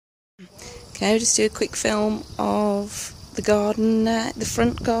Okay, we'll just do a quick film of the garden now, the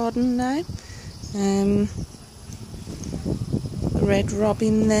front garden now. The red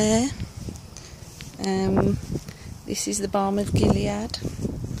robin there. This is the balm of Gilead.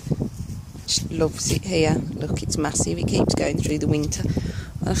 She loves it here. Look, it's massive. It keeps going through the winter.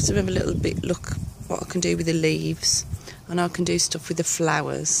 I'll have to have a little bit look what I can do with the leaves. I know I can do stuff with the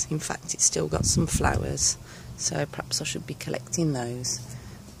flowers. In fact, it's still got some flowers, so perhaps I should be collecting those.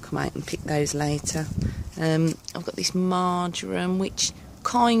 Come out and pick those later. I've got this marjoram, which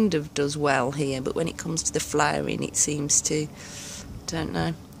kind of does well here, but when it comes to the flowering, it seems to, don't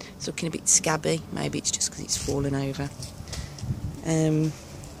know, it's looking a bit scabby. Maybe it's just because it's fallen over.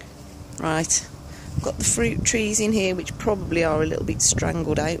 Right, I've got the fruit trees in here, which probably are a little bit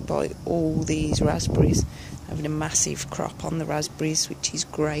strangled out by all these raspberries. Having a massive crop on the raspberries, which is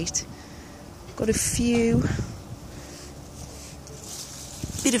great. Got a few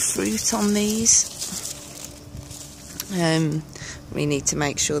bit of fruit on these. We need to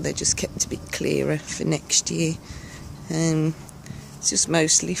make sure they're just kept a bit clearer for next year. It's just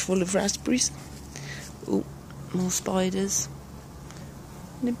mostly full of raspberries. Oh, more spiders.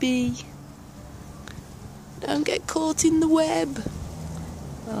 And a bee. Don't get caught in the web.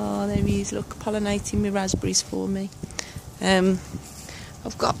 Oh, there he is, look, pollinating my raspberries for me.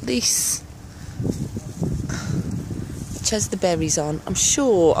 I've got this, which has the berries on. I'm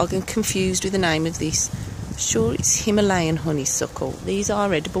sure I get confused with the name of this. I'm sure it's Himalayan honeysuckle. These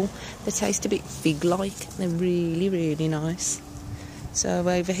are edible. They taste a bit fig-like. They're really, really nice. So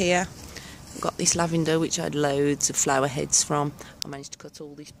over here, I've got this lavender, which I had loads of flower heads from. I managed to cut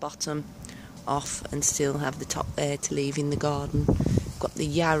all this bottom off and still have the top there to leave in the garden. Got the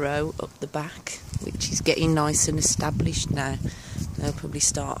yarrow up the back, which is getting nice and established now. I'll probably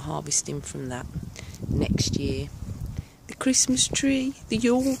start harvesting from that next year. The Christmas tree, the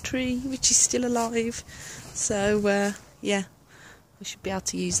Yule tree, which is still alive. So yeah, I should be able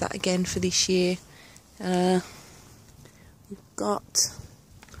to use that again for this year. We've got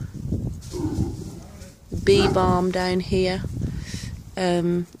the bee balm down here,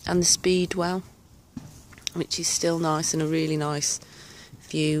 and the speedwell, which is still nice, and a really nice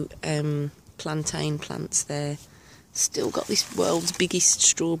few plantain plants there. Still got this world's biggest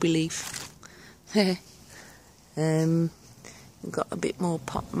strawberry leaf there. We've got a bit more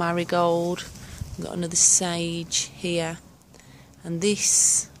pot marigold. We've got another sage here, and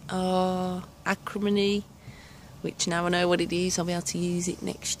this acrimony, which now I know what it is, I'll be able to use it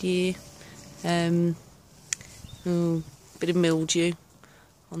next year. Bit of mildew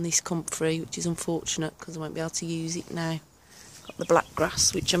on this comfrey, which is unfortunate because I won't be able to use it now. Got the black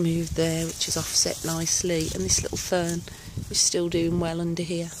grass, which I moved there, which is offset nicely, and this little fern, which is still doing well under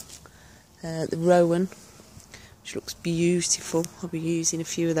here. The rowan, which looks beautiful. I'll be using a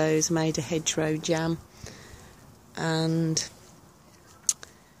few of those. I made a hedgerow jam. And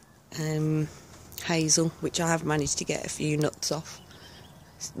hazel, which I have managed to get a few nuts off.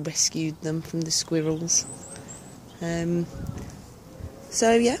 Rescued them from the squirrels.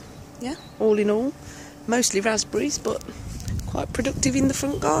 So yeah, all in all, mostly raspberries, but quite productive in the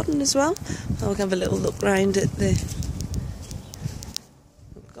front garden as well. I'll have a little look round at the...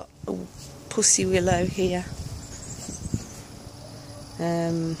 We've got a pussy willow here,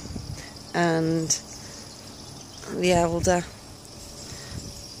 and the elder,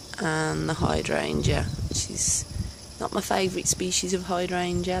 and the hydrangea, which is not my favourite species of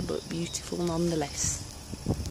hydrangea, but beautiful nonetheless.